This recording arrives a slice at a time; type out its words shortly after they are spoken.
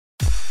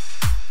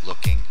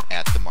Looking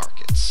at the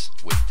Markets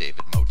with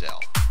David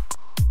Modell.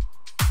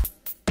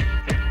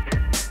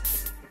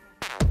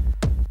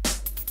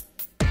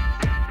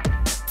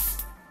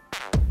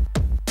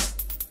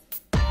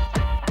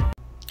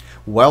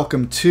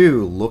 Welcome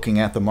to Looking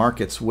at the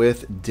Markets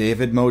with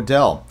David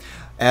Modell.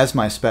 As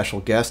my special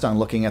guest on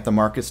Looking at the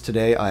Markets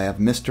today, I have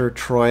Mr.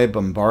 Troy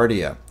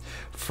Bombardia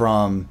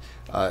from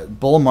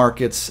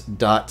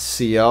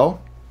bullmarkets.co.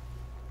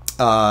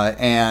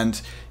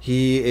 And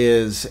he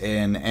is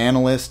an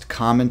analyst,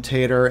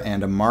 commentator,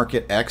 and a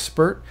market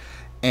expert.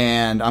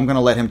 And I'm going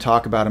to let him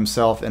talk about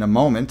himself in a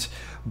moment.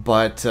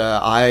 But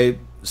I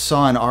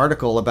saw an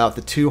article about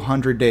the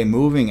 200-day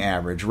moving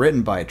average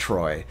written by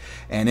Troy,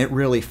 and it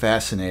really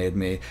fascinated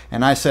me.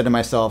 And I said to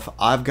myself,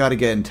 I've got to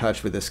get in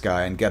touch with this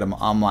guy and get him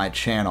on my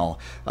channel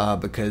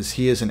because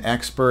he is an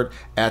expert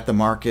at the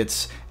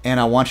markets, and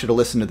I want you to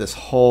listen to this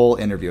whole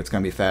interview. It's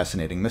going to be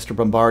fascinating. Mr.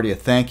 Bombardia,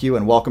 thank you,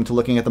 and welcome to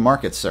Looking at the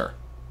Markets, sir.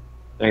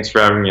 Thanks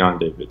for having me on,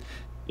 David.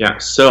 Yeah,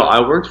 so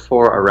I worked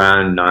for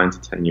around 9 to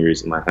 10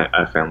 years in my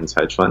family's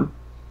hedge fund,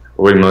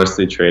 where we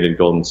mostly traded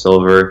gold and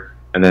silver,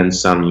 and then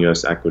some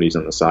U.S. equities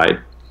on the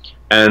side.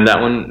 And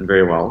that went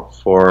very well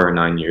for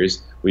 9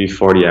 years. We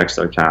 40x'd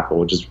our capital,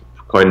 which is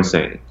quite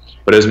insane.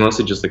 But it was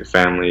mostly just like a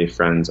family,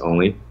 friends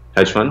only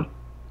hedge fund.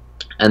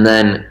 And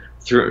then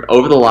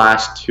over the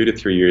last 2 to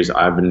 3 years,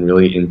 I've been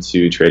really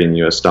into trading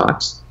U.S.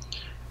 stocks.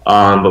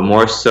 But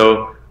more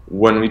so,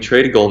 when we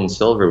traded gold and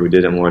silver, we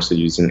did it more so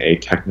using a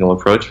technical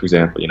approach. For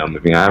example,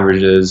 moving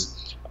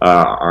averages,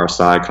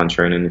 RSI,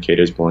 contrarian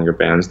indicators, Bollinger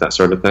Bands, that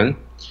sort of thing.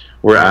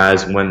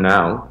 Whereas when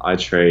now I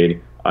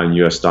trade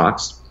U.S.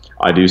 stocks,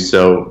 I do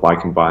so by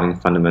combining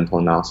fundamental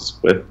analysis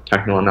with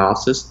technical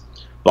analysis,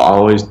 but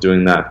always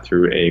doing that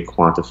through a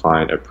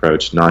quantified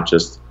approach, not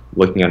just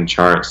looking at a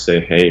chart, say,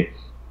 hey,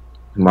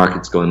 the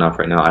market's going up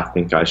right now, I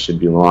think I should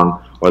be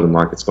long, or the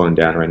market's going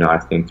down right now, I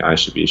think I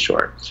should be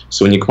short.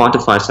 So when you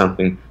quantify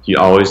something, you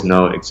always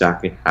know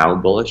exactly how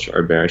bullish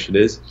or bearish it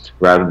is,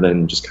 rather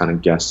than just kind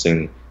of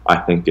guessing, I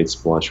think it's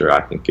bullish or I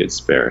think it's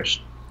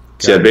bearish.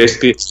 So yeah,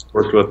 basically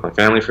worked with my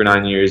family for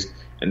 9 years,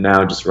 and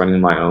now just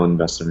running my own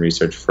investment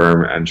research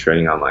firm and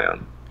trading on my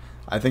own.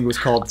 I think it was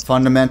called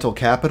Fundamental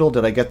Capital.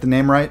 Did I get the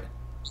name right?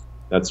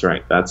 That's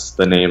right. That's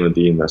the name of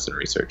the investment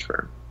research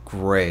firm.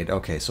 Great.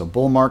 Okay, so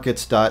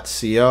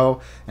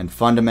bullmarkets.co and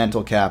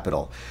Fundamental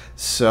Capital.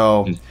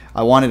 So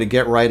I wanted to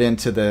get right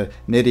into the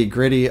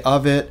nitty-gritty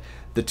of it.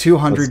 The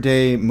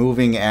 200-day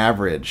moving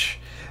average.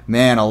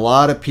 Man, a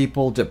lot of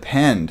people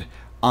depend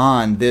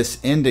on this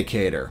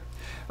indicator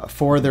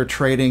for their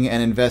trading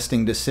and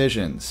investing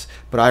decisions.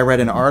 But I read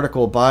an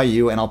article by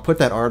you, and I'll put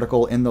that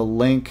article in the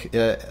link,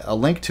 a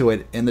link to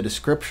it in the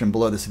description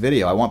below this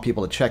video. I want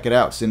people to check it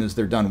out as soon as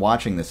they're done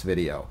watching this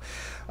video.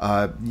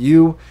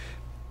 You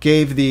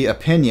gave the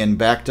opinion,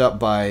 backed up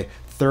by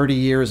 30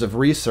 years of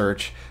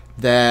research,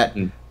 that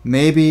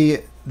maybe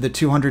the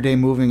 200-day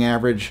moving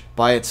average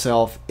by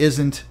itself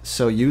isn't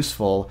so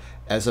useful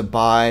as a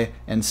buy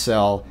and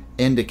sell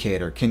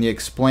indicator. Can you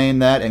explain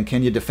that, and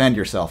can you defend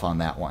yourself on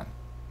that one?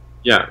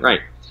 Yeah, right.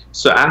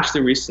 So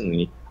actually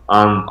recently,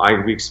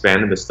 we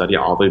expanded the study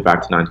all the way back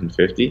to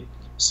 1950.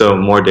 So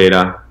more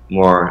data,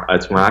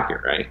 it's more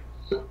accurate, right?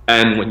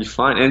 And what you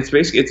find, and it's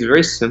a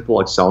very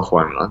simple Excel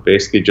formula.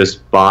 Basically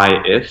just buy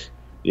if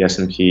the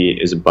S&P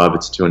is above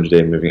its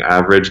 200-day moving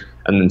average,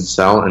 and then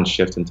sell and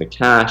shift into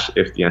cash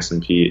if the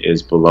S&P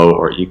is below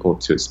or equal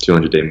to its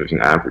 200-day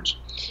moving average.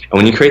 And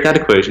when you create that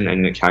equation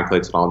and it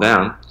calculates it all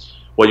down,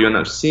 what you end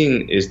up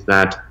seeing is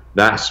that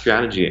that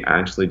strategy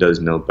actually does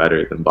no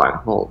better than buy and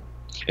hold.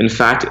 In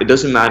fact, it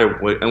doesn't matter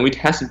and we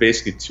tested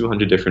basically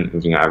 200 different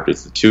moving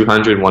averages, the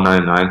 200,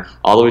 199,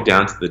 all the way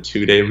down to the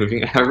 2-day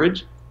moving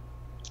average.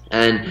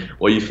 And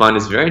what you find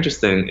is very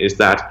interesting is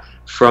that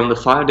from the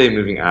 5-day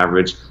moving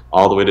average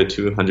all the way to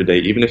 200-day,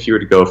 even if you were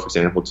to go, for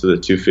example, to the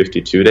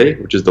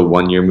 252-day, which is the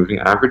 1-year moving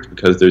average,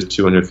 because there's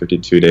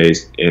 252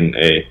 days in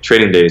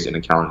trading days in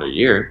a calendar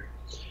year,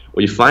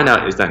 what you find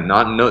out is that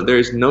there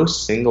is no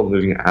single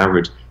moving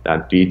average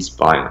that beats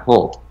buy and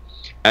hold.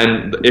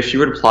 And if you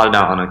were to plot it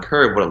out on a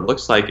curve, what it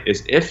looks like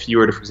is if you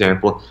were to, for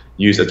example,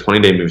 use a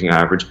 20-day moving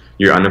average,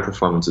 your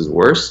underperformance is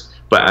worse.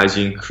 But as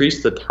you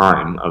increase the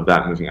time of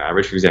that moving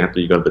average, for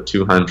example, you go to the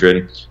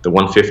 200, the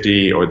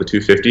 150, or the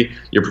 250,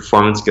 your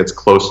performance gets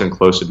closer and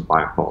closer to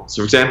buy and hold.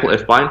 So, for example,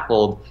 if buy and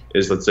hold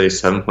is, let's say,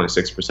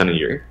 7.6% a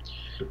year,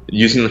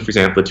 using, for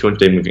example, the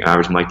 200-day moving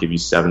average might give you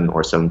 7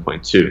 or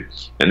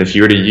 7.2. And if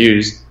you were to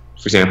use,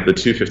 for example, the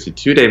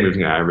 252-day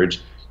moving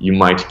average, you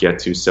might get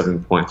to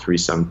 7.3,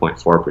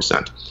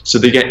 7.4%. So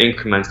they get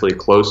incrementally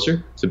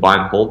closer to buy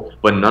and hold,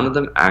 but none of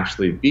them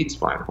actually beats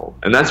buy and hold.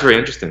 And that's very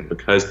interesting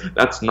because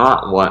that's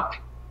not what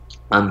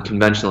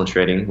conventional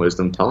trading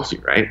wisdom tells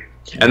you, right?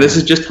 And this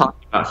is just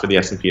talking about for the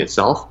S&P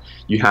itself.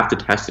 You have to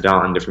test it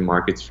out on different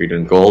markets. If you're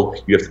doing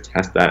gold, you have to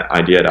test that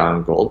idea out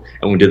on gold.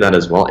 And we did that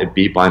as well. It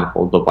beat buy and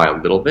hold, but by a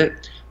little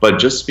bit. But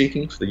just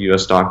speaking for the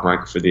U.S. stock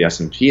market, for the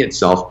S&P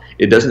itself,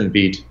 it doesn't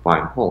beat buy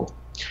and hold.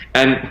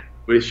 And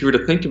if you were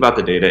to think about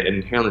the data, it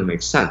inherently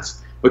makes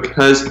sense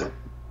because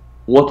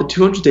what the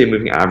 200-day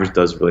moving average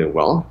does really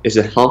well is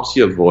it helps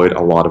you avoid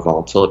a lot of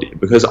volatility,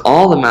 because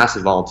all the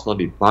massive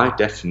volatility by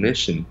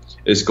definition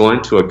is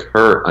going to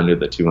occur under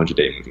the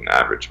 200-day moving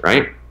average,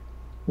 right?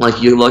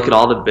 Like you look at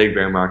all the big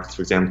bear markets,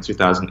 for example,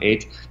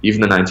 2008, even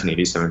the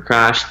 1987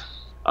 crash,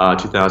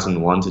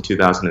 2001 to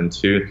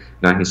 2002,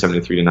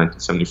 1973 to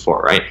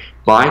 1974, right?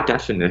 By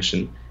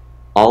definition,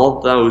 all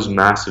of those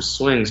massive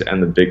swings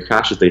and the big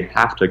crashes, they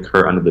have to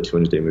occur under the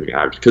 200-day moving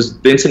average, because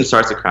the instant it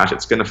starts to crash,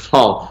 it's going to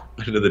fall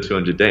under the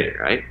 200-day,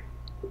 right?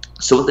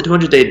 So what the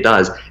 200-day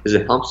does is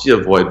it helps you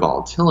avoid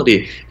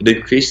volatility. It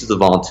decreases the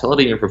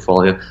volatility in your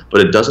portfolio,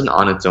 but it doesn't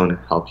on its own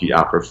help you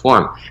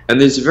outperform. And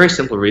there's a very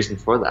simple reason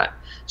for that.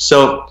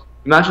 So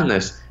imagine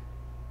this.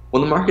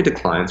 When the market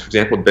declines, for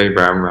example, a big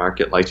bear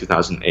market like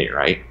 2008,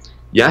 right?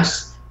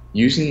 Yes,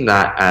 using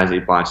that as a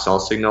buy-sell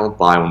signal,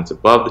 buy when it's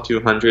above the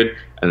 200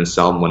 and then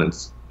sell when it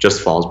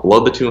just falls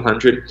below the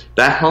 200,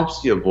 that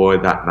helps you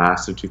avoid that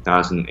massive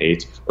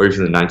 2008 or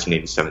even the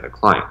 1987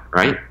 decline,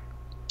 right?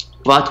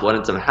 But what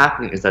ends up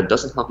happening is that it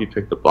doesn't help you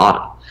pick the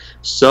bottom.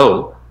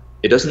 So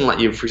it doesn't let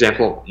you, for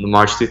example, the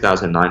March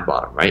 2009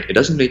 bottom, right? It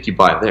doesn't make you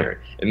buy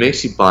there. It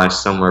makes you buy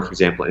somewhere, for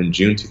example, in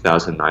June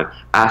 2009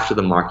 after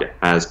the market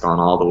has gone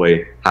all the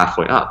way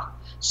halfway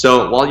up.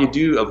 So while you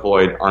do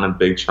avoid on a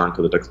big chunk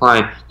of the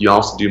decline, you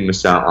also do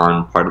miss out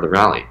on part of the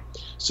rally.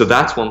 So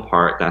that's one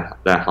part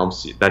that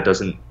helps you, that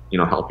doesn't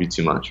help you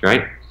too much,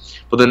 right?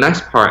 But the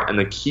next part and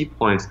the key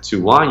point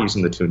to why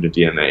using the 200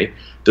 DMA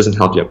doesn't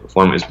help you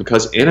outperform is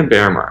because in a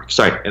bear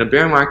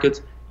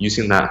market,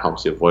 using that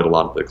helps you avoid a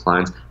lot of the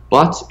declines.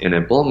 But in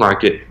a bull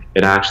market,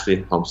 it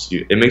actually helps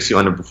you, it makes you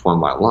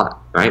underperform by a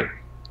lot, right?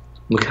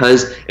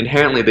 Because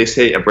inherently they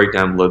say a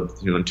breakdown below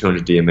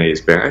 200 DMA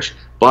is bearish,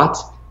 but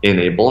in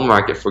a bull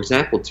market, for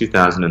example,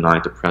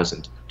 2009 to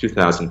present,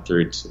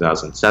 2003 to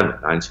 2007,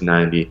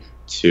 1990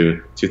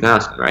 to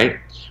 2000, right?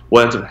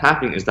 What ends up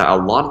happening is that a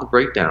lot of the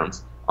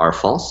breakdowns are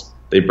false.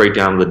 They break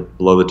down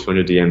below the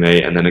 200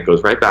 DMA and then it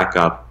goes right back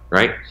up,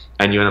 right?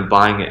 And you end up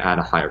buying it at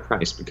a higher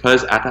price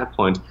because at that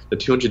point, the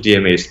 200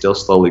 DMA is still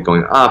slowly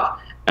going up,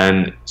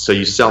 and so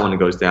you sell when it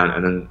goes down,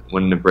 and then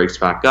when it breaks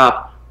back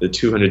up, the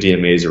 200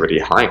 DMA is already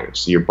higher,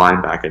 so you're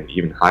buying back at an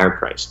even higher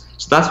price.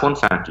 So that's one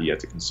factor you have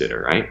to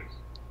consider, right?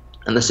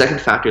 And the second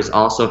factor is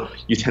also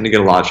you tend to get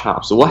a lot of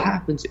chops. So what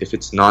happens if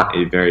it's not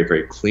a very,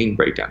 very clean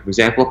breakdown? For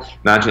example,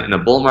 imagine in a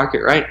bull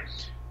market, right?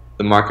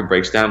 The market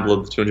breaks down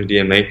below the 200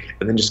 DMA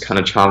and then just kind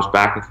of chops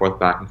back and forth,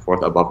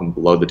 above and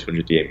below the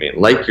 200 DMA,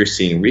 like you're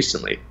seeing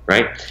recently,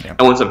 right? Yeah.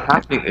 And what's up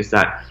happening is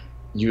that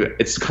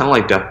it's kind of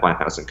like death by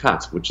 1,000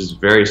 cuts, which is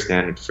very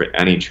standard for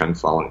any trend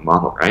following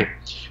model, right?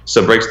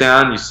 So it breaks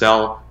down, you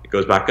sell, it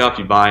goes back up,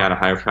 you buy at a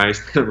higher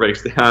price, it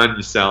breaks down,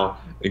 you sell,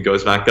 it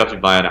goes back up, you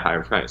buy at a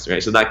higher price,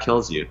 right? So that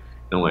kills you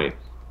in a way.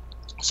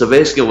 So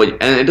basically,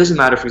 and it doesn't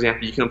matter, for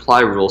example, you can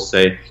apply rules,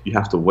 say you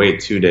have to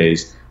wait 2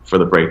 days for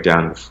the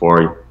breakdown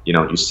before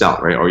you sell,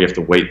 right? Or you have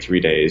to wait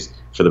 3 days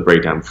for the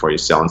breakdown before you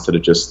sell instead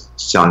of just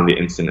selling the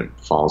instant it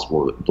falls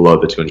below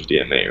the 200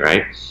 DMA,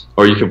 right?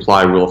 Or you can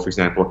apply a rule, for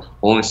example,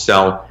 only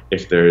sell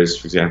if there's,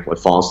 for example, it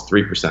falls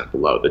 3%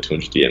 below the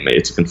 200 DMA.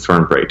 It's a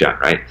confirmed breakdown,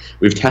 right?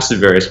 We've tested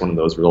various one of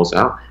those rules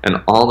out,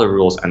 and all the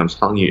rules, and I'm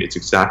telling you, it's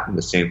exactly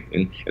the same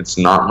thing. It's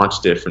not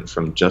much different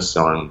from just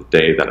selling the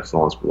day that it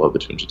falls below the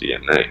 200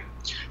 DMA.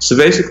 So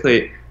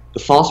basically, the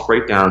false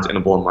breakdowns in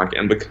a bull market,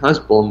 and because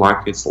bull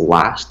markets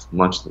last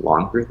much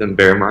longer than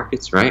bear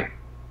markets, right?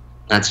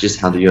 That's just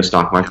how the U.S.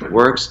 stock market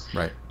works.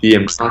 Right. The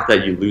amount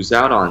that you lose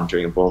out on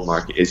during a bull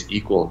market is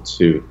equal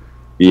to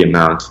the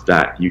amount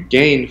that you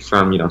gain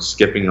from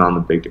skipping on the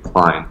big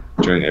decline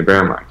during a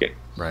bear market.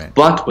 Right.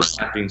 But with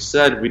that being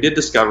said, we did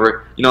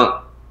discover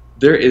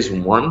there is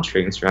one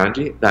trading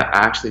strategy that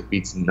actually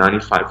beats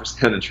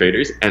 95% of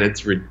traders, and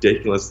it's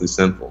ridiculously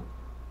simple.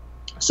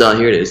 So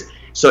here it is.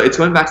 So it's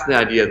going back to the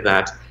idea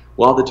that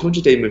while the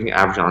 200-day moving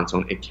average on its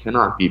own, it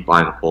cannot be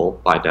buy and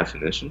hold by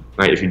definition,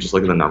 right? If you just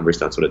look at the numbers,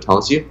 that's what it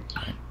tells you.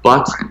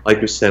 But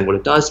like we said, what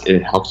it does,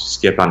 it helps you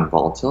skip out on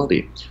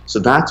volatility. So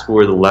that's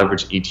where the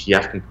leverage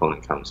ETF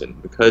component comes in,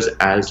 because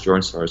as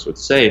George Soros would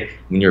say,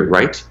 when you're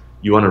right,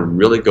 you want to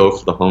really go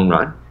for the home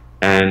run,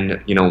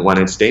 and when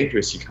it's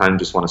dangerous, you kind of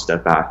just want to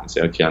step back and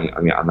say, okay,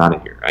 I'm out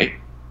of here, right?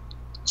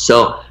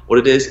 So what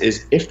it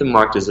is if the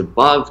market is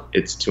above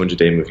its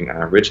 200-day moving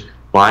average,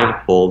 buy and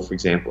hold, for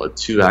example, a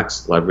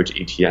 2x leverage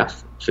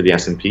ETF for the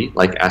S&P,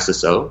 like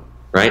SSO,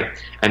 right?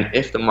 And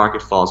if the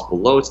market falls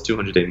below its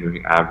 200-day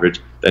moving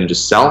average, then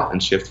just sell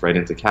and shift right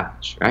into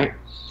cash, right?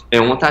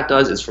 And what that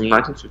does is from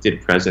 1950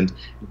 to present,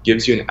 it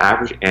gives you an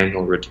average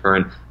annual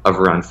return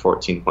of around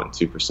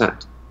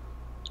 14.2%.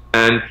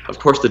 And of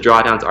course, the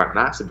drawdowns aren't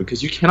massive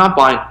because you cannot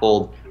buy and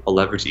hold a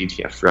leverage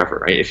ETF forever,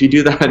 right? If you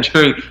do that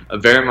during a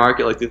bear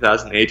market like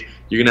 2008,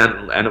 you're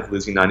going to end up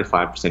losing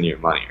 95% of your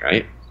money,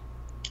 right?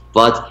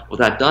 But what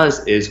that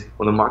does is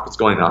when the market's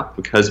going up,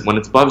 because when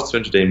it's above its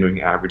 200-day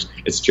moving average,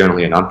 it's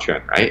generally an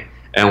uptrend, right?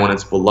 And when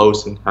it's below,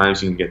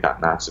 sometimes you can get that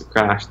massive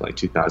crash like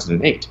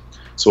 2008.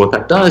 So what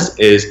that does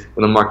is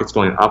when the market's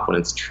going up, when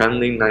it's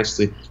trending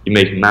nicely, you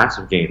make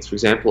massive gains. For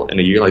example, in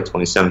a year like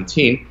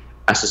 2017,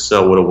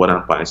 SSO would have went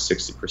up by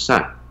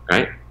 60%,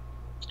 right?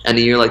 And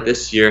a year like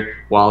this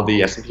year, while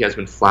the S&P has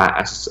been flat,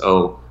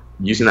 SSO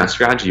using that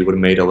strategy would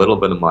have made a little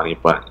bit of money,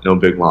 but no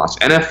big loss.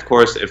 And of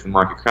course, if the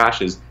market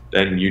crashes,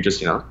 then you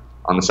just, on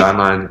the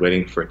sidelines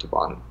waiting for it to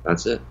bottom.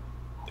 That's it.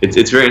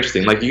 It's very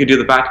interesting. Like, you can do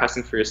the back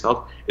testing for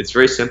yourself. It's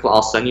very simple.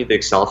 I'll send you the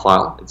Excel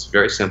file. It's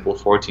very simple,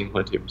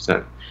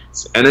 14.2%.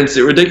 And it's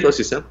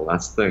ridiculously simple.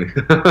 That's the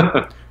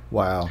thing.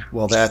 Wow.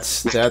 Well,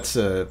 that's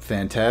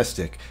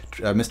fantastic.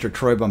 Mr.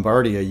 Troy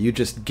Bombardia, you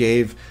just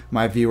gave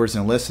my viewers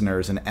and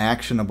listeners an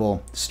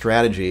actionable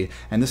strategy,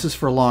 and this is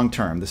for long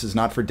term. This is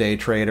not for day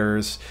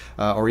traders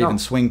or even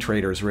swing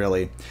traders,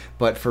 really,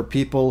 but for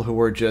people who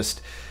are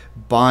just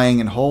buying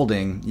and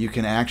holding. You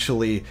can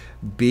actually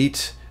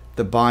beat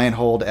the buy and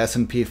hold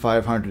S&P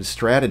 500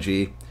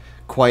 strategy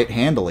quite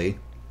handily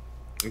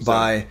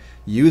by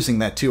using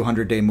that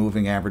 200-day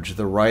moving average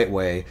the right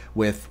way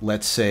with,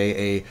 let's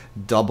say, a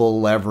double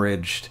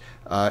leveraged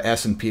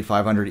S&P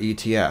 500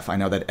 ETF. I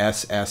know that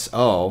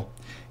SSO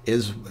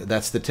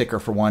that's the ticker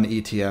for one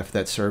ETF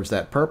that serves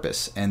that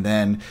purpose. And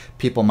then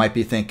people might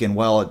be thinking,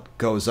 well, it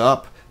goes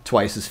up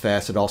twice as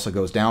fast, it also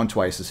goes down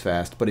twice as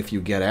fast. But if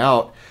you get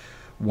out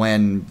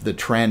when the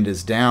trend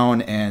is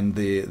down and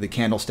the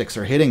candlesticks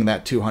are hitting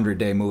that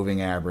 200-day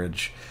moving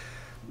average,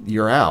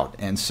 you're out.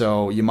 And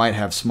so you might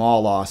have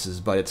small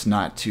losses, but it's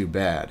not too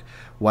bad.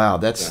 Wow,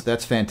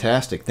 that's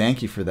fantastic.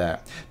 Thank you for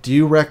that. Do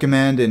you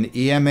recommend an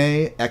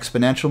EMA,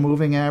 exponential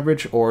moving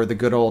average, or the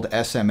good old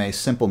SMA,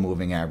 simple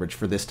moving average,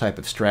 for this type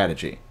of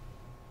strategy?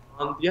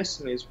 The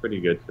SMA is pretty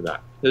good for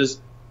that. Because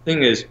the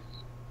thing is,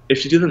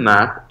 if you do the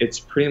math, it's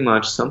pretty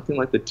much something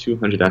like the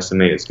 200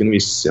 SMA. It's going to be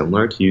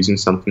similar to using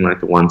something like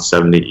the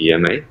 170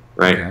 EMA,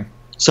 right? Okay.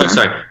 So,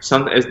 sorry, it's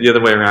the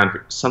other way around.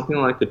 Something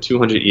like the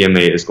 200 EMA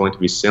is going to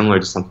be similar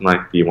to something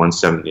like the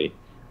 170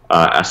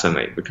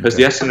 SMA, because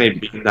the SMA,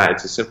 being that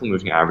it's a simple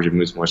moving average, it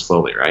moves more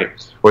slowly, right?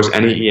 Whereas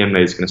any EMA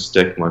is going to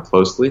stick more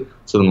closely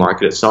to the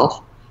market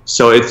itself.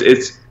 So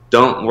it's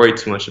don't worry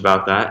too much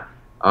about that.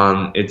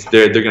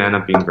 They're going to end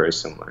up being very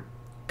similar.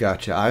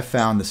 Gotcha. I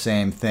found the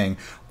same thing.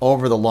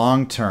 Over the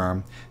long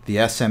term,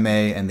 the SMA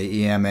and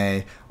the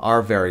EMA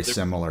are very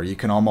similar. You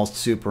can almost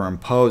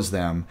superimpose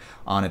them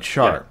on a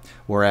chart. Yeah.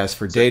 Whereas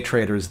for day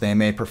traders, they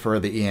may prefer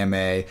the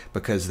EMA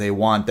because they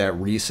want that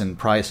recent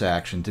price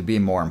action to be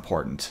more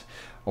important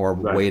or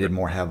weighted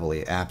more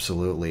heavily.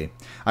 Absolutely.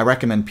 I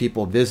recommend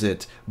people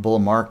visit Bull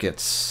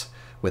Markets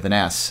with an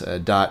S,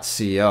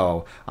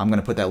 .co. I'm going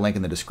to put that link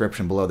in the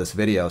description below this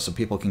video so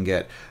people can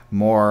get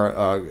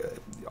more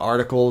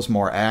articles,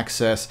 more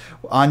access.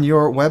 On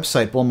your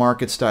website,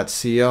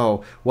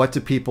 bullmarkets.co, what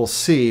do people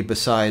see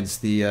besides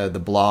the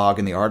blog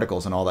and the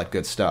articles and all that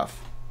good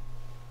stuff?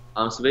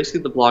 So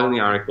basically the blog and the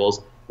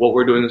articles, what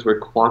we're doing is we're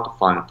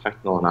quantifying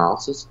technical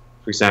analysis,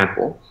 for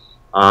example,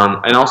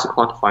 and also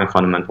quantifying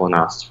fundamental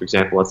analysis. For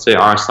example, let's say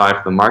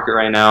RSI for the market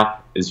right now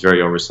is very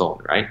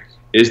oversold, right?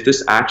 Is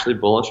this actually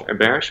bullish or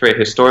bearish, right?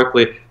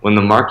 Historically, when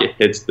the market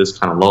hits this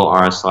kind of low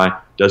RSI,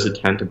 does it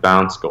tend to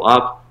bounce, go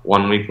up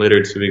 1 week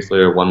later, 2 weeks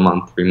later, 1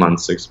 month, 3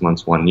 months, 6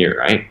 months, 1 year,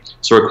 right?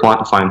 So we're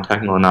quantifying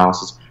technical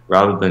analysis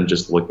rather than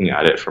just looking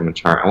at it from a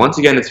chart. And once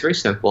again, it's very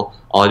simple.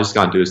 All I just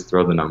got to do is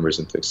throw the numbers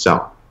into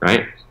Excel,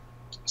 right?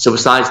 So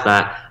besides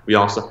that, we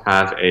also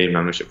have a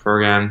membership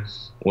program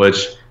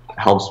which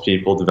helps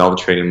people develop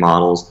trading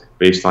models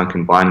based on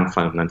combining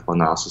fundamental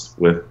analysis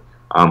with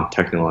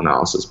technical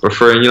analysis. But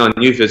for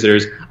new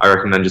visitors, I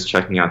recommend just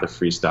checking out the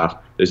free stuff.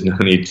 There's no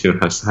need to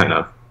sign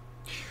up.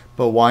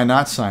 But why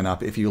not sign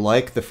up? If you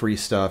like the free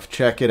stuff,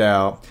 check it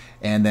out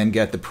and then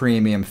get the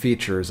premium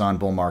features on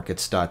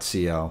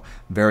bullmarkets.co.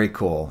 Very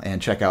cool.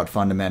 And check out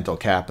Fundamental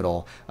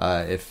Capital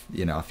if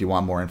you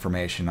want more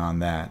information on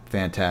that.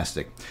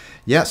 Fantastic.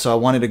 Yeah, so I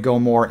wanted to go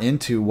more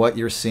into what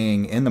you're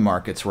seeing in the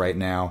markets right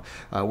now.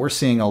 We're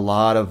seeing a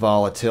lot of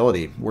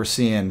volatility. We're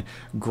seeing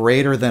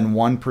greater than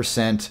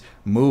 1%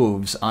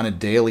 moves on a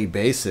daily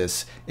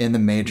basis in the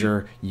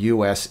major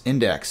U.S.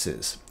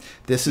 indexes.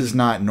 This is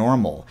not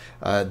normal.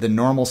 The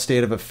normal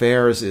state of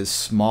affairs is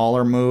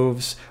smaller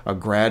moves, a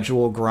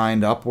gradual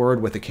grind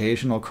upward with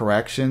occasional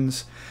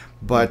corrections.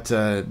 But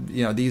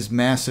these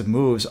massive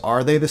moves,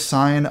 are they the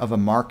sign of a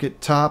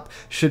market top?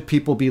 Should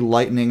people be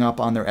lightening up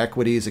on their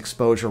equities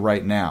exposure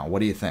right now? What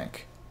do you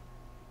think?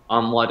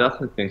 Well, I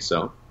definitely think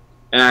so.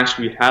 And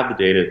actually, we have the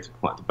data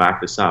to back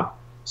this up.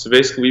 So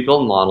basically, we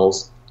build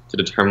models to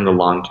determine the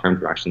long-term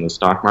direction of the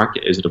stock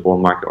market. Is it a bull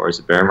market or is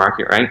it a bear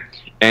market, right?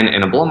 And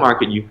in a bull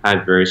market, you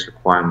had various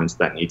requirements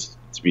that need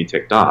to be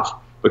ticked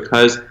off,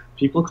 because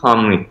people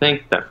commonly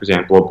think that, for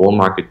example, a bull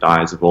market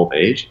dies of old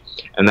age,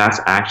 and that's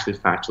actually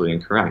factually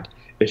incorrect.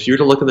 If you were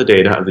to look at the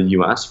data of the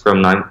U.S.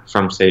 from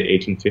say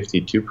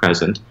 1850 to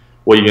present,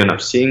 what you end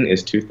up seeing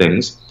is two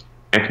things.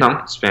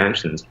 Economic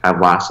expansions have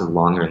lasted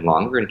longer and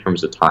longer in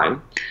terms of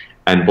time,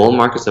 and bull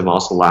markets have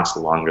also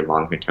lasted longer and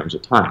longer in terms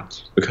of time.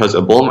 Because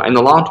in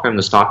the long term,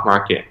 the stock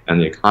market and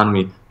the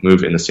economy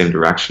move in the same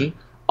direction,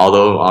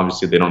 although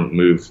obviously they don't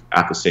move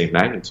at the same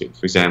magnitude.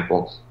 For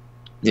example,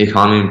 the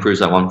economy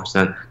improves at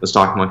 1%, the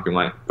stock market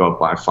might go up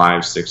by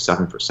 5, 6,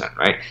 7%,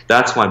 right?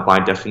 That's why, by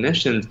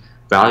definition,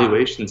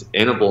 valuations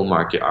in a bull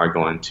market are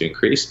going to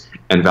increase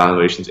and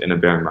valuations in a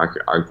bear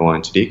market are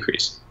going to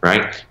decrease,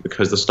 right?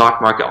 Because the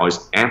stock market always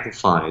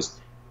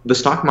amplifies. The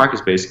stock market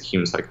is basically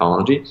human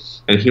psychology,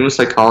 and human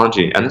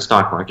psychology and the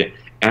stock market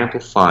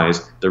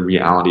amplifies the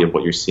reality of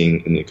what you're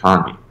seeing in the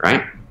economy,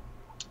 right?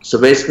 So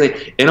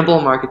basically, in a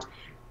bull market,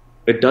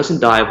 it doesn't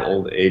die of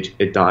old age,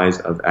 it dies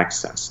of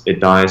excess. It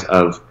dies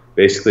of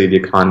basically the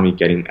economy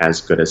getting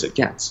as good as it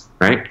gets,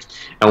 right?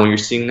 And what you're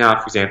seeing now,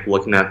 for example,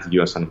 looking at the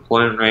U.S.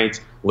 unemployment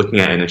rate, looking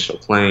at initial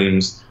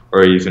claims,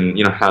 or even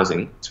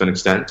housing to an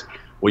extent,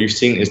 what you're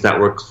seeing is that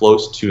we're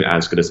close to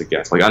as good as it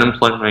gets. Like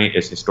unemployment rate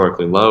is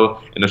historically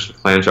low, initial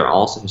claims are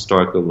also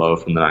historically low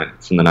from the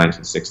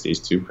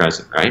 1960s to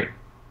present, right?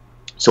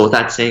 So what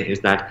that's saying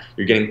is that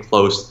you're getting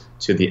close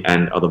to the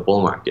end of the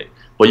bull market.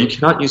 But you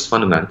cannot use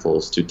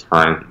fundamentals to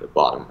time the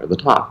bottom or the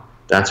top.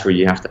 That's where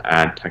you have to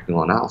add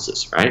technical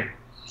analysis, right?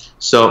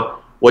 So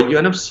what you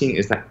end up seeing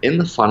is that in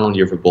the final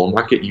year of a bull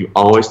market, you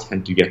always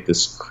tend to get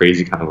this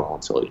crazy kind of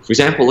volatility. For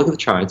example, look at the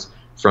charts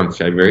from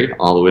February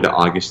all the way to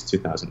August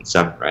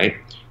 2007, right?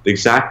 The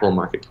exact bull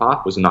market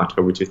top was in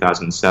October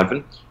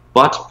 2007,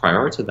 but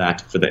prior to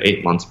that, for the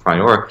 8 months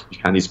prior, you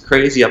had these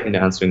crazy up and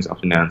down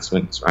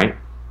swings, right?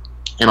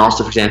 And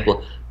also, for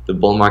example, the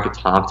bull market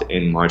topped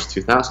in March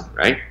 2000,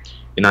 right?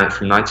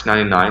 From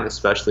 1999,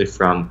 especially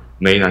from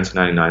May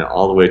 1999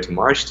 all the way to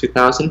March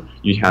 2000,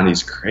 you had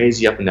these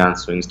crazy up and down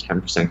swings,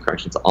 10%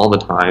 corrections all the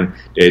time.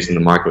 Days in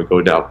the market would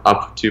go down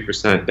up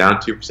 2%, down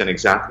 2%,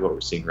 exactly what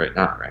we're seeing right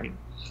now, right?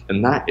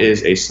 And that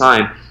is a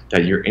sign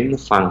that you're in the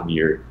final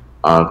year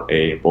of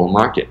a bull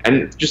market.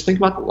 And just think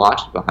about the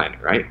logic behind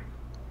it, right?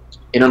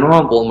 In a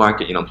normal bull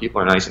market,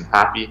 people are nice and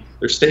happy.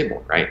 They're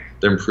stable, right?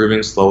 They're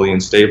improving slowly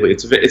and stably.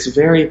 It's a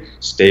very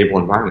stable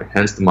environment.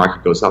 Hence, the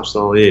market goes up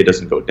slowly. It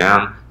doesn't go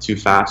down too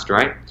fast,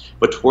 right?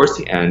 But towards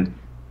the end,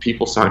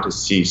 people start to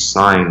see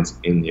signs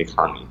in the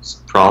economy,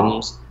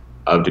 problems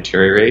of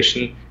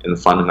deterioration in the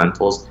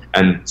fundamentals,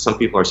 and some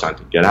people are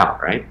starting to get out,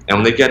 right? And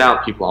when they get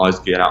out, people always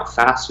get out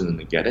faster than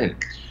they get in.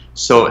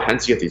 So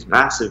hence, you get these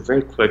massive,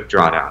 very quick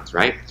drawdowns,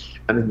 right?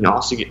 And then you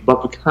also get,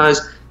 but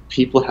because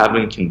people have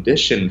been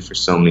conditioned for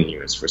so many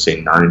years, for say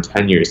 9,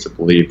 10 years, to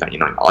believe that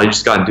all you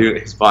just got to do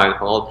is buy and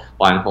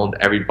hold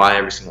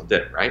every single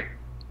dip, right?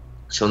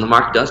 So when the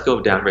market does go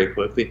down very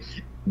quickly,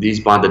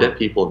 these buy the dip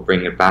people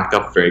bring it back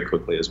up very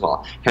quickly as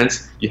well.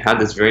 Hence, you have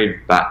this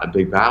very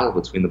big battle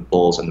between the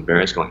bulls and the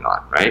bears going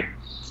on, right?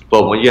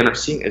 But what you end up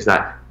seeing is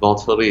that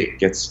volatility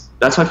gets.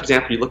 That's why, for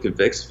example, you look at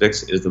VIX.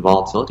 VIX is the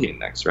volatility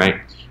index, right?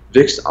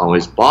 VIX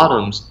always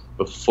bottoms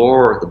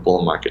before the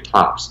bull market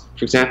tops.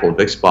 For example,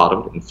 VIX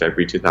bottomed in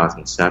February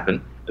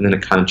 2007, and then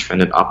it kind of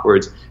trended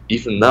upwards,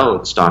 even though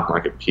the stock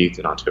market peaked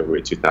in October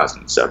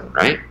 2007,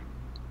 right?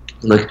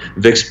 Look,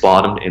 VIX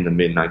bottomed in the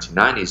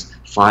mid-1990s,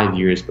 5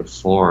 years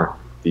before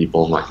the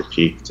bull market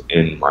peaked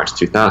in March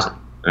 2000,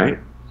 right?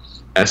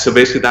 And so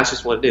basically, that's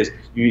just what it is.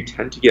 You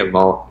tend to get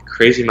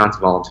crazy amounts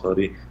of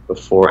volatility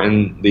before, for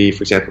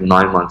example,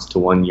 9 months to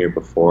 1 year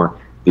before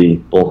the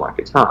bull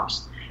market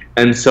tops.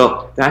 And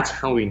so that's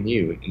how we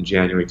knew in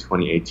January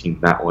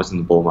 2018 that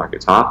wasn't the bull market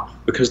top,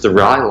 because the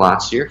rally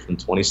last year from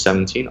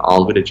 2017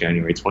 all the way to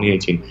January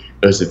 2018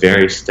 was a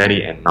very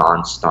steady and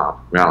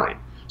non-stop rally.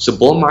 So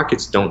bull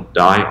markets don't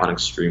die on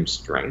extreme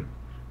strength.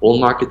 Bull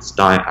markets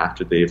die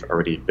after they've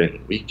already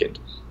been weakened.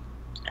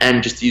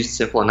 And just to use a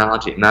simple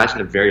analogy,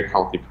 imagine a very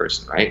healthy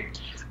person, right?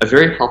 A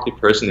very healthy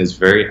person is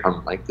very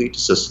unlikely to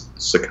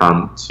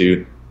succumb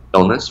to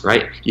illness,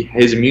 right?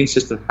 His immune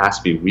system has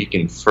to be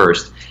weakened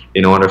first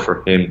in order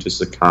for him to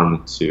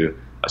succumb to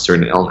a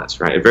certain illness,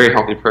 right? A very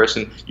healthy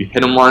person, you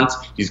hit him once,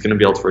 he's going to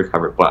be able to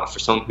recover. But for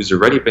someone who's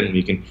already been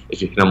weakened,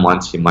 if you hit him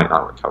once, he might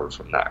not recover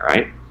from that,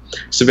 right?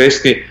 So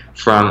basically,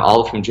 from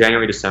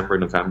January, December,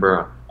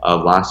 November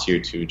of last year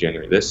to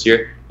January this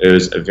year, it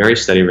was a very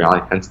steady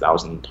rally. Hence, that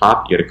was on the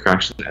top. You get a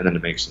correction, and then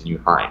it makes a new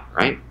high,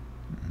 right?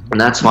 And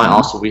that's why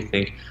also we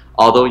think,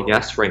 although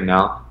yes, right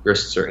now we're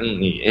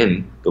certainly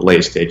in the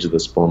late stage of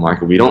this bull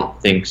market, we don't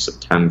think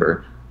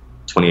September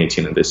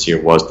 2018 of this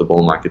year was the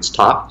bull market's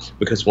top,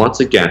 because once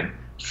again,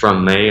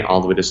 from May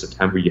all the way to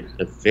September, you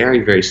had a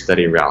very, very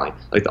steady rally.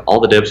 Like all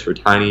the dips were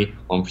tiny,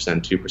 1%,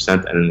 2%,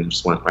 and then it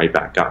just went right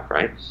back up,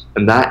 right?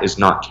 And that is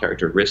not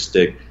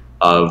characteristic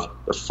of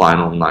the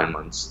final 9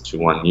 months to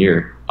 1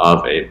 year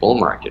of a bull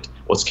market.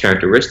 What's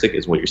characteristic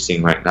is what you're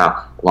seeing right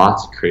now,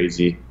 lots of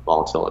crazy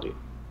volatility.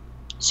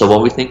 So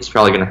what we think is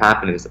probably going to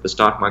happen is that the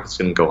stock market's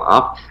going to go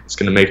up, it's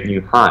going to make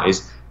new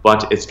highs,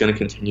 but it's going to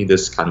continue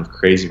this kind of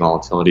crazy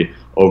volatility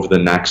over the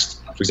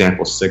next, for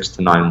example, 6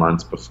 to 9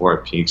 months before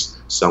it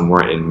peaks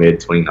somewhere in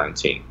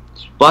mid-2019.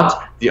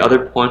 But the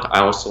other point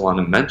I also want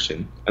to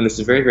mention, and this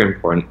is very, very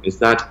important, is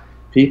that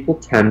people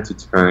tend to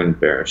turn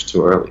bearish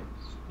too early,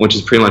 which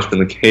has pretty much been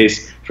the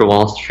case for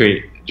Wall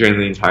Street during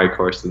the entire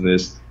course of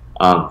this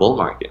bull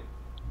market.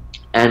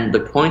 And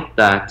the point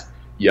that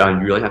you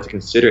really have to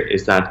consider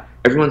is that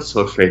everyone's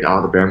so afraid,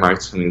 oh, the bear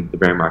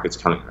market's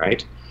coming,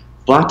 right?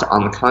 But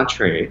on the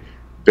contrary,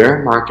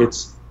 bear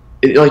markets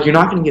like you're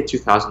not going to get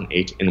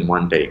 2008 in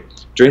one day.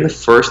 During the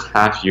first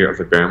half year of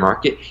a bear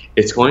market,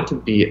 it's going to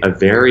be a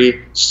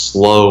very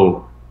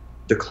slow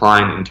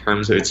decline in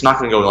terms of, it's not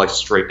going to go like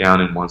straight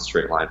down in one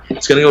straight line.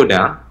 It's going to go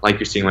down, like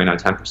you're seeing right now,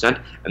 10%,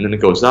 and then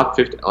it goes up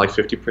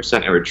 50%,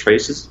 and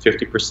retraces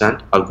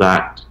 50% of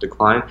that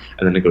decline,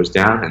 and then it goes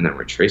down, and then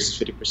retraces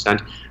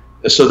 50%.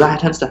 So that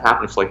tends to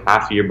happen for like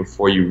half a year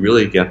before you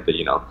really get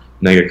the,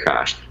 mega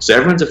crash. So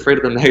everyone's afraid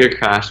of the mega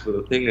crash, but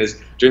the thing is,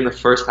 during the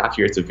first half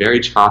year, it's a very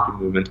choppy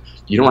movement.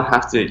 You don't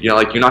have to,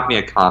 like you're not going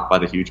to get caught by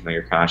the huge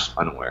mega crash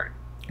unaware.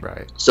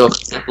 Right. So, for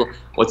example,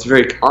 what's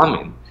very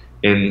common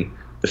in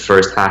the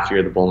first half year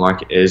of the bull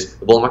market is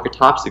the bull market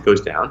tops, it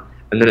goes down,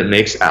 and then it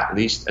makes at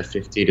least a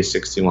 50 to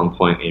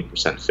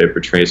 61.8% fib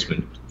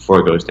retracement before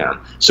it goes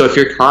down. So if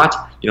you're caught,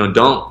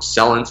 don't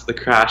sell into the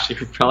crash.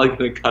 You're probably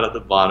going to cut at the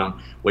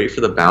bottom, wait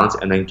for the bounce,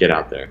 and then get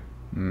out there.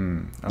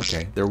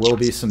 Okay. There will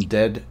be some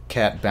dead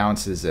cat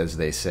bounces, as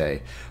they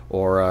say,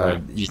 or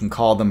Right. you can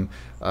call them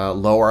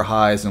lower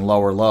highs and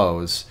lower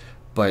lows,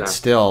 but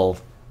still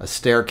a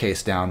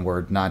staircase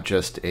downward, not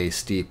just a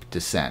steep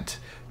descent.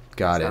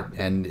 Got it.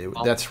 And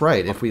that's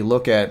right. If we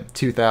look at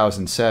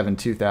 2007,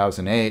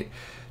 2008,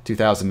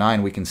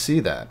 2009, we can see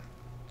that.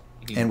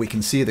 And we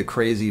can see the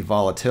crazy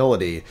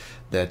volatility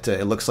that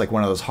it looks like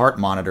one of those heart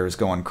monitors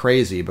going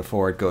crazy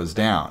before it goes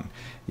down.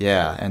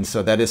 Yeah, and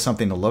so that is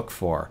something to look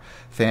for.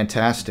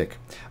 Fantastic.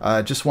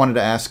 Just wanted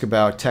to ask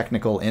about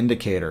technical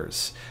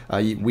indicators.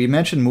 We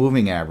mentioned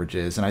moving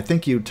averages, and I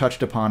think you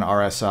touched upon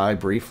RSI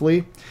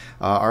briefly.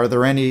 Are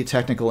there any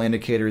technical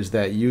indicators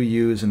that you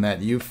use and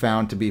that you've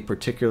found to be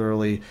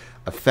particularly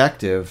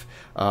effective,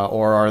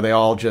 or are they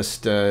all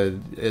just?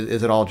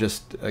 Is it all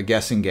just a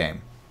guessing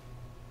game?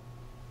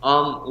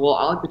 Well,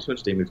 I like the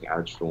 200-day moving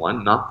average for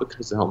one, not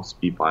because it helps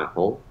beat buy and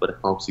hold, but it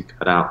helps you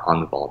cut out on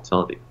the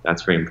volatility.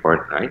 That's very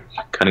important, right?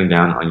 Cutting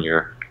down on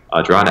your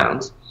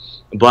drawdowns.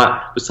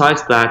 But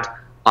besides that,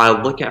 I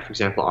look at, for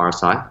example,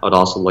 RSI. I'd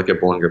also look at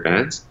Bollinger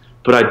Bands,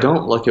 but I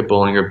don't look at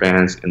Bollinger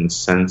Bands in the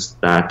sense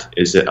that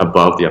is it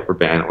above the upper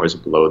band or is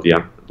it below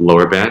the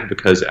lower band?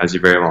 Because as you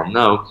very well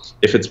know,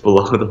 if it's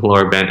below the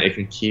lower band, it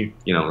can keep,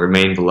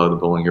 remain below the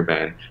Bollinger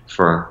Band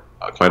for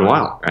quite a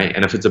while, right?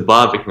 And if it's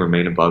above, it can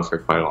remain above for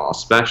quite a while,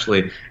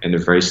 especially in a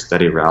very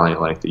steady rally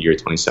like the year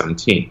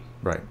 2017.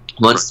 Right.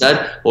 Well,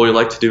 instead, what we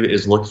like to do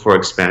is look for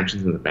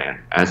expansions in the band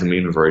as a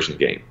mean reversion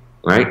game,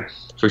 right?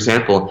 For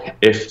example,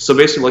 so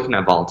basically looking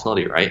at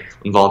volatility, right?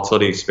 When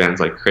volatility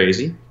expands like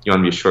crazy, you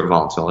want to be short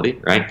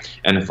volatility, right?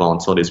 And if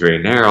volatility is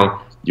very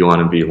narrow, you want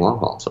to be long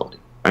volatility,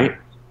 right?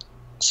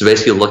 So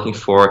basically looking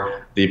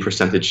for the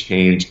percentage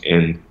change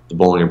in the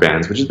Bollinger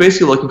Bands, which is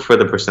basically looking for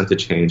the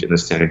percentage change in the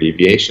standard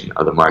deviation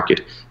of the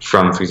market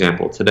from, for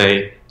example,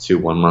 today to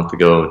 1 month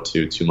ago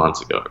to 2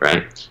 months ago,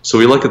 right? So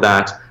we look at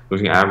that,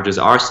 moving averages,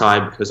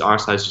 RSI, because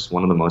RSI is just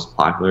one of the most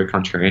popular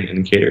contrarian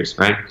indicators,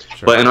 right?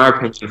 Sure. But in our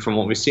opinion, from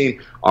what we've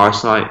seen,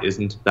 RSI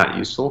isn't that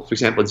useful. For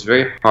example, it's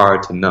very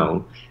hard to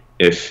know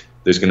if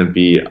there's going to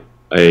be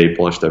a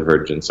bullish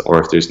divergence or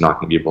if there's not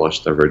going to be a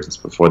bullish divergence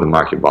before the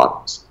market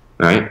bottoms,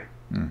 right?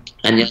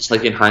 And yes,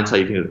 like in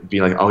hindsight, you can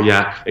be like, oh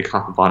yeah, it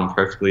caught the bottom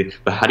perfectly,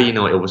 but how do you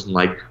know it wasn't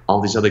like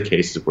all these other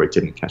cases where it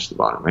didn't catch the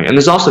bottom, right? And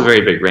there's also a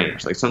very big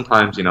range. Like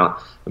sometimes, the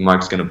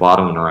market's going to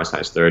bottom when RSI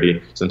is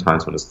 30,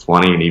 sometimes when it's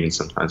 20, and even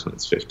sometimes when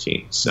it's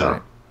 15. So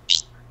right.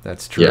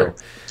 That's true. Yeah.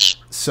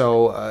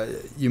 So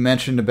you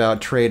mentioned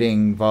about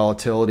trading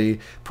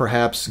volatility,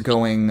 perhaps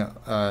going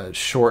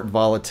short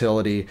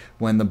volatility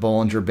when the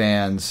Bollinger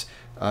Bands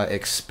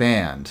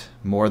expand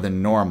more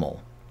than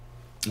normal.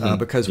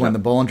 Because when the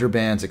Bollinger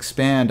Bands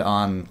expand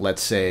on,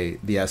 let's say,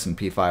 the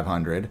S&P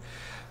 500,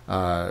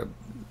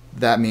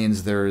 that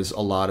means there's a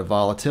lot of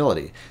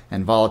volatility.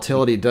 And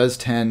volatility does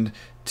tend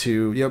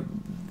to,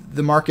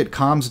 the market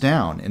calms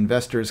down.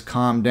 Investors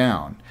calm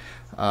down.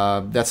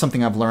 That's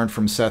something I've learned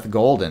from Seth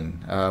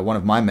Golden, one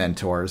of my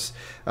mentors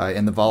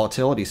in the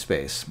volatility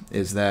space,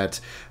 is that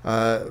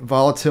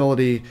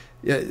volatility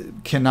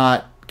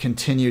cannot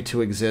continue to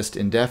exist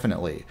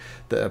indefinitely.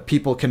 The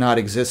people cannot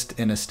exist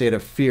in a state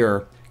of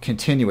fear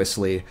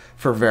continuously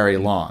for very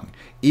long.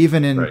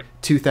 Even in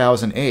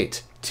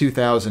 2008,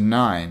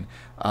 2009,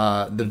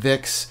 the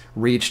VIX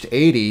reached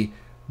 80,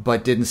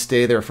 but didn't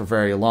stay there for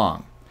very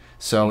long.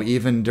 So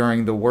even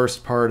during the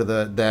worst part of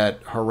that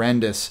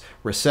horrendous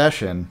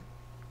recession,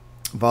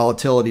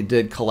 volatility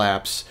did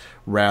collapse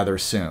rather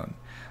soon.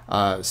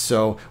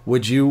 So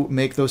would you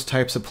make those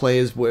types of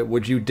plays?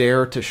 Would you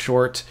dare to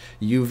short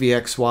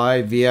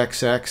UVXY,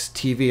 VXX,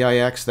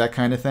 TVIX, that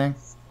kind of thing?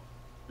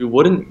 We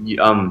wouldn't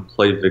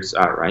play VIX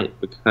outright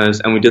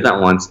and we did that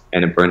once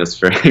and it burned us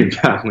very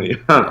badly.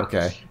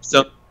 Okay.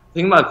 So the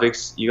thing about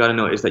VIX you got to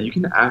know is that you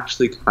can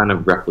actually kind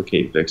of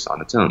replicate VIX on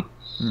its own.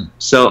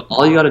 So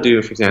all you got to do,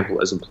 for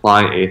example, is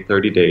apply a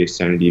 30-day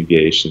standard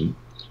deviation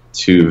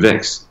to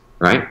VIX,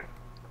 right?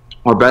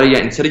 Or better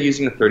yet, instead of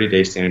using a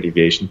 30-day standard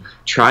deviation,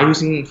 try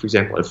using, for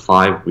example, a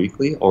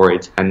 5-weekly or a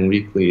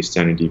 10-weekly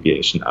standard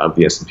deviation of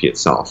the S&P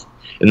itself.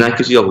 And that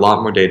gives you a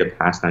lot more data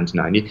past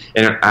 1990,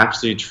 and it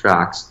actually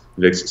tracks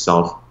VIX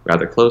itself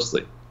rather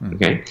closely.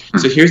 Okay,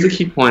 so here's the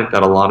key point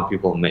that a lot of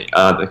people make.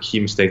 The key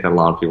mistake that a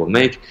lot of people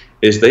make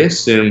is they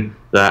assume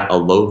that a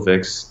low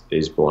VIX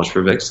is bullish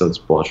for VIX, so it's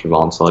bullish for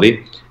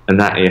volatility, and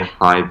that a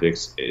high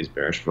VIX is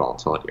bearish for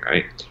volatility,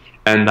 right?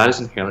 And that is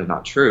inherently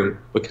not true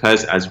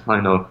because, as you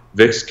probably know,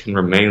 VIX can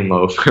remain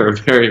low for a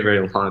very,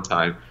 very long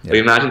time. Like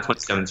imagine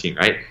 2017,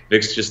 right?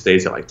 VIX just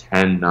stays at like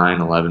 10, 9,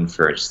 11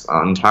 for just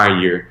an entire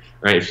year,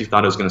 right? If you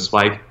thought it was going to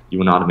spike, you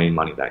would not have made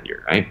money that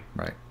year, right?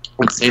 Right.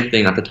 And same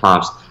thing at the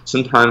tops.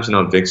 Sometimes,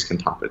 VIX can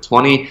top at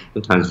 20.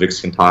 Sometimes VIX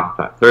can top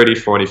at 30,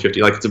 40,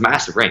 50. Like, it's a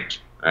massive range,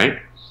 right?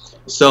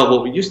 So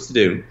what we used to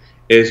do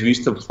is we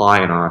used to apply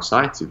an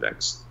RSI to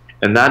VIX.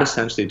 And that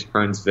essentially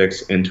turns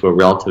VIX into a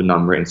relative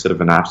number instead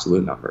of an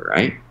absolute number,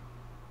 right?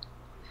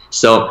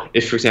 So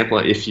if, for example,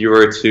 if you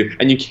were to,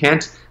 and you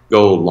can't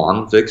go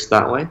long VIX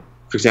that way.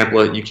 For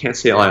example, you can't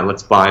say, oh,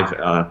 let's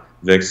buy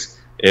VIX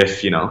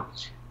if,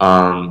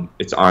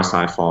 its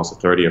RSI falls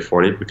to 30 or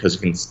 40 because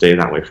it can stay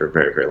that way for a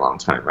very, very long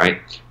time,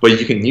 right? But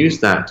you can use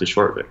that to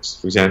short VIX.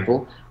 For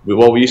example,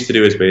 what we used to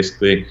do is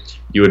basically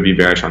you would be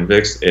bearish on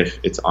VIX if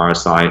its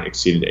RSI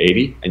exceeded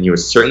 80, and you would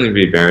certainly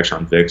be bearish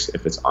on VIX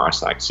if its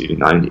RSI exceeded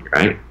 90,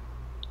 right?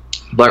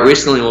 But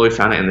recently what we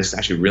found out, and this is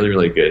actually really,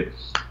 really good,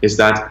 is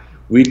that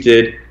we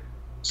did,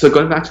 so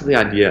going back to the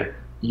idea,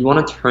 you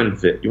want to turn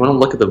VIX, you want to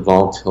look at the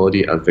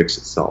volatility of VIX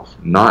itself,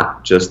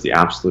 not just the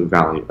absolute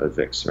value of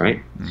VIX,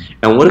 right?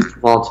 And what does the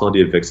volatility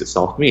of VIX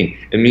itself mean?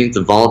 It means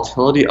the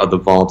volatility of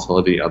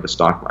the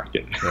stock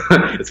market.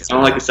 It's kind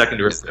of like a second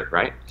derivative,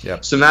 right?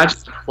 Yep. So imagine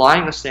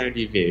applying a standard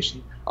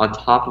deviation on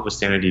top of a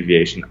standard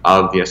deviation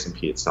of the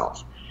S&P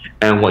itself.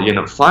 And what you end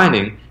up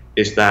finding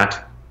is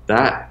that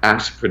that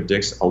actually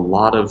predicts a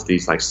lot of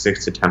these like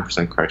 6 to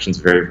 10% corrections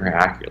very, very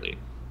accurately.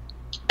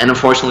 And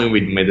unfortunately,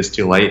 we made this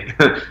too late.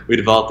 We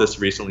developed this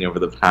recently over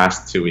the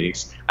past 2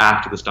 weeks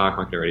after the stock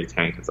market already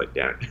tanked. It's like,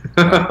 damn it.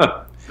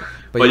 Right.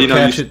 But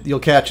you'll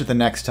catch it the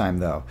next time,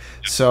 though.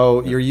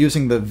 So you're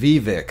using the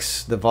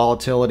VVIX, the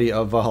volatility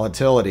of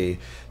volatility,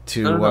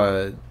 to...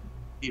 No.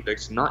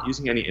 VVIX, not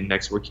using any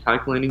index. We're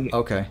calculating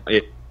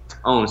its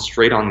own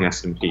straight on the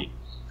S&P.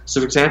 So,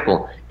 for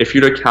example, if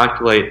you were to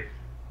calculate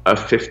a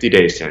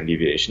 50-day standard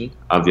deviation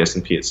of the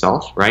S&P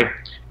itself, right?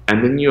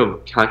 And then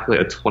you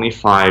calculate a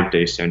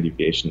 25-day standard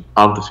deviation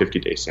of the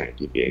 50-day standard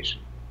deviation.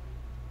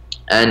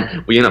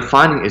 And what you end up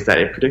finding is that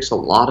it predicts a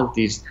lot of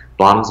these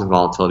bottoms in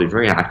volatility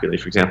very accurately.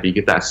 For example, you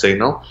get that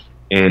signal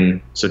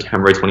in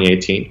September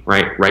 2018,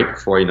 right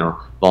before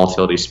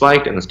volatility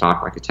spiked and the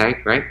stock market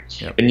tanked, right?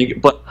 Yep.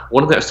 And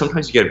but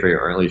sometimes you get it very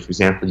early. For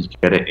example, you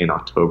get it in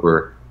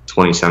October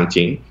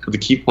 2017. But the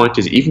key point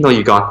is, even though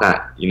you got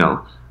that,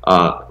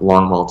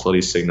 long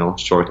volatility signal,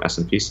 short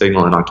S&P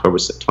signal in October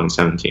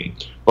 2017,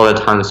 by the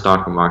time the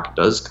stock market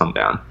does come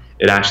down,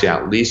 it actually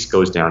at least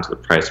goes down to the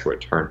price where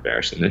it turned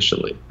bearish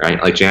initially,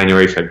 right? Like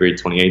January, February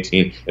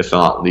 2018, it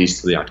fell at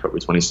least to the October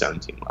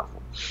 2017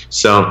 level.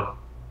 So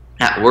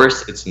at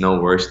worst, it's no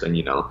worse than,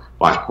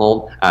 buy and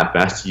hold. At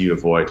best, you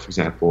avoid, for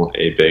example,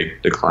 a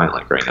big decline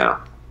like right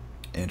now.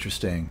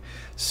 Interesting.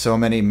 So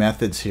many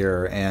methods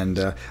here,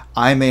 and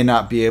I may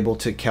not be able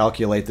to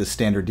calculate the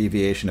standard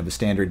deviation of a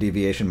standard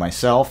deviation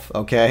myself,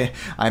 okay?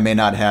 I may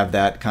not have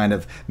that kind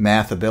of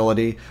math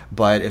ability,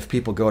 but if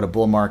people go to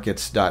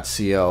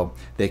bullmarkets.co,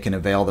 they can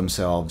avail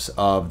themselves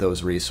of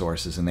those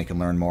resources and they can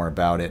learn more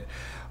about it.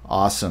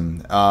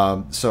 Awesome.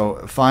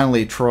 So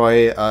finally,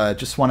 Troy,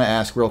 just want to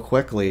ask real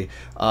quickly,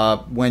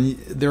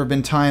 there have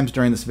been times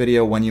during this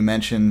video when you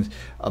mentioned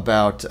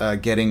about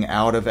getting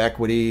out of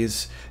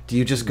equities. Do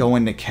you just go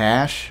into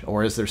cash,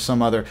 or is there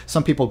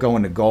some people go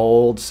into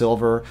gold,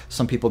 silver,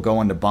 some people go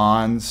into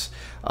bonds?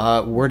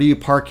 Where do you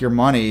park your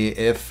money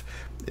if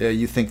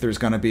you think there's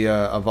going to be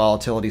a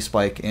volatility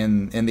spike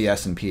in the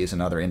S&Ps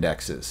and other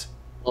indexes?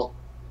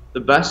 The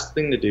best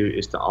thing to do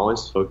is to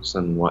always focus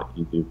on what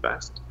you do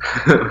best,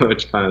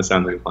 which kind of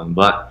sounds like fun.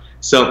 But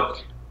so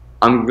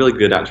I'm really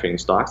good at trading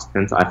stocks,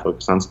 hence I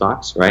focus on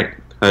stocks, right?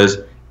 Because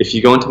if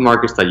you go into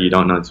markets that you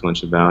don't know too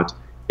much about,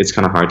 it's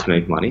kind of hard to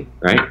make money,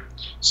 right?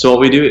 So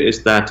what we do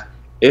is that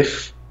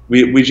if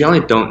we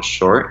generally don't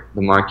short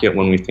the market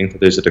when we think that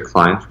there's a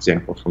decline, for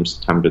example, from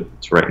September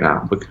to right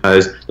now,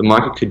 because the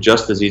market could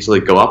just as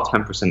easily go up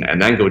 10%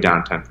 and then go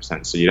down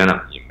 10%, so you end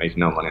up making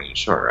no money on your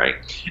short, right?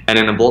 And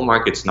in a bull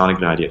market, it's not a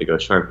good idea to go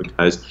short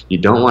because you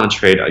don't want to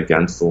trade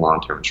against the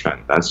long-term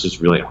trend. That's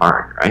just really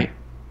hard, right?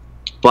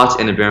 But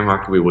in a bear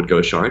market, we would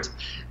go short,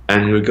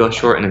 and we would go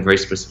short in a very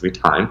specific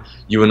time.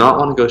 You would not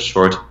want to go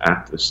short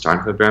at the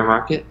start of a bear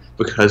market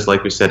because,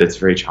 like we said, it's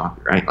very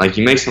choppy, right? Like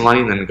you make some money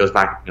and then it goes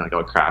back and you're like,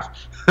 oh crap,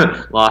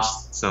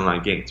 lost some of my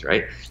gains,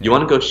 right? You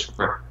want to go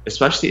short,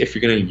 especially if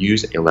you're going to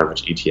use a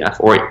leverage ETF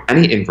or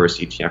any inverse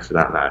ETF for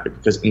that matter,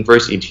 because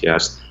inverse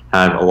ETFs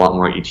have a lot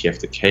more ETF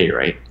decay,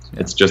 right? Yeah.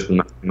 It's just the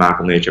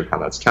mathematical nature of how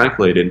that's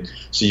calculated.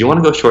 So you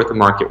want to go short the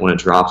market when it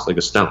drops like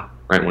a stone,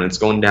 right? When it's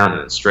going down in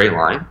a straight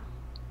line.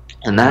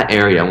 And that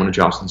area, when it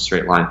drops in a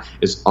straight line,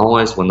 is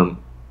always when the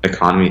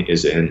economy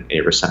is in a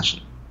recession.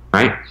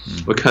 right?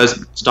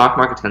 Because stock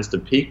market tends to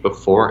peak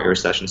before a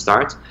recession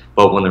starts,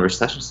 but when the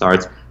recession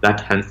starts, that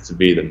tends to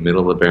be the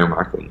middle of the bear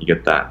market when you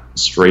get that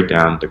straight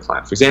down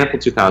decline. For example,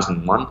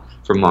 2001,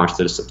 from March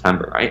to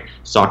September, right?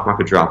 Stock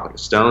market dropped like a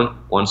stone,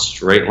 one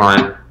straight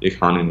line, the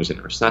economy was in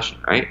a recession,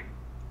 right?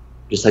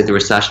 Just like the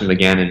recession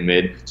began in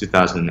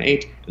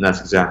mid-2008, and that's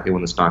exactly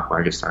when the stock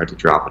market started to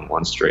drop in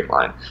one straight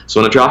line.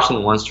 So when it drops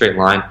in one straight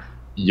line,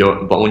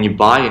 but when you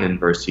buy an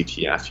inverse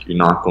ETF, you're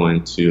not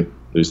going to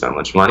lose that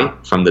much money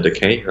from the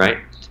decay, right?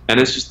 And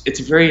it's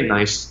a very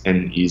nice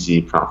and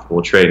easy,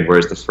 profitable trade.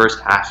 Whereas the first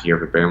half year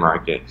of a bear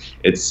market,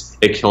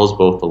 it kills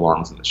both the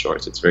longs and the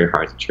shorts. It's very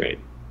hard to trade.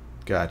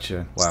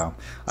 Gotcha. Wow.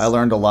 I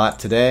learned a lot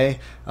today.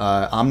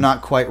 I'm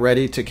not quite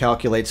ready to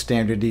calculate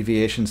standard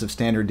deviations of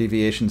standard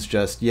deviations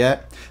just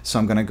yet. So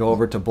I'm going to go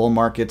over to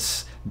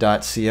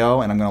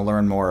bullmarkets.co and I'm going to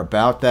learn more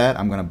about that.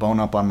 I'm going to bone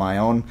up on my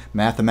own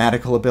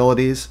mathematical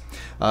abilities,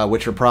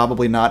 which are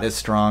probably not as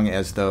strong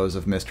as those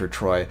of Mr.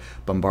 Troy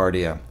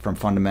Bombardia from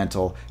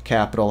Fundamental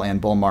Capital and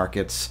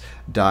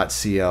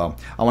bullmarkets.co.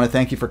 I want to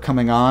thank you for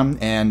coming on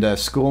and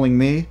schooling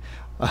me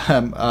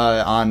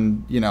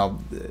on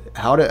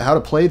how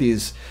to play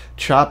these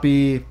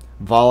choppy,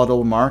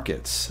 volatile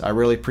markets. I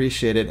really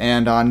appreciate it.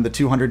 And on the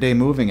 200-day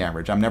moving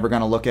average, I'm never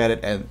going to look at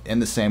it in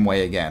the same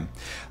way again.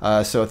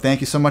 So thank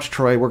you so much,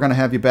 Troy. We're going to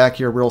have you back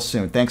here real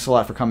soon. Thanks a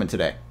lot for coming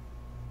today.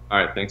 All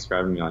right, thanks for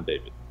having me on,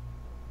 David.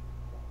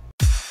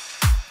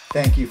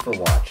 Thank you for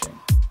watching.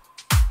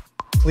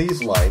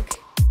 Please like,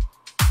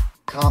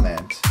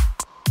 comment,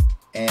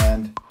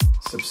 and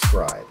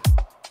subscribe.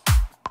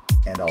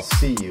 And I'll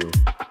see you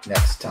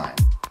next time.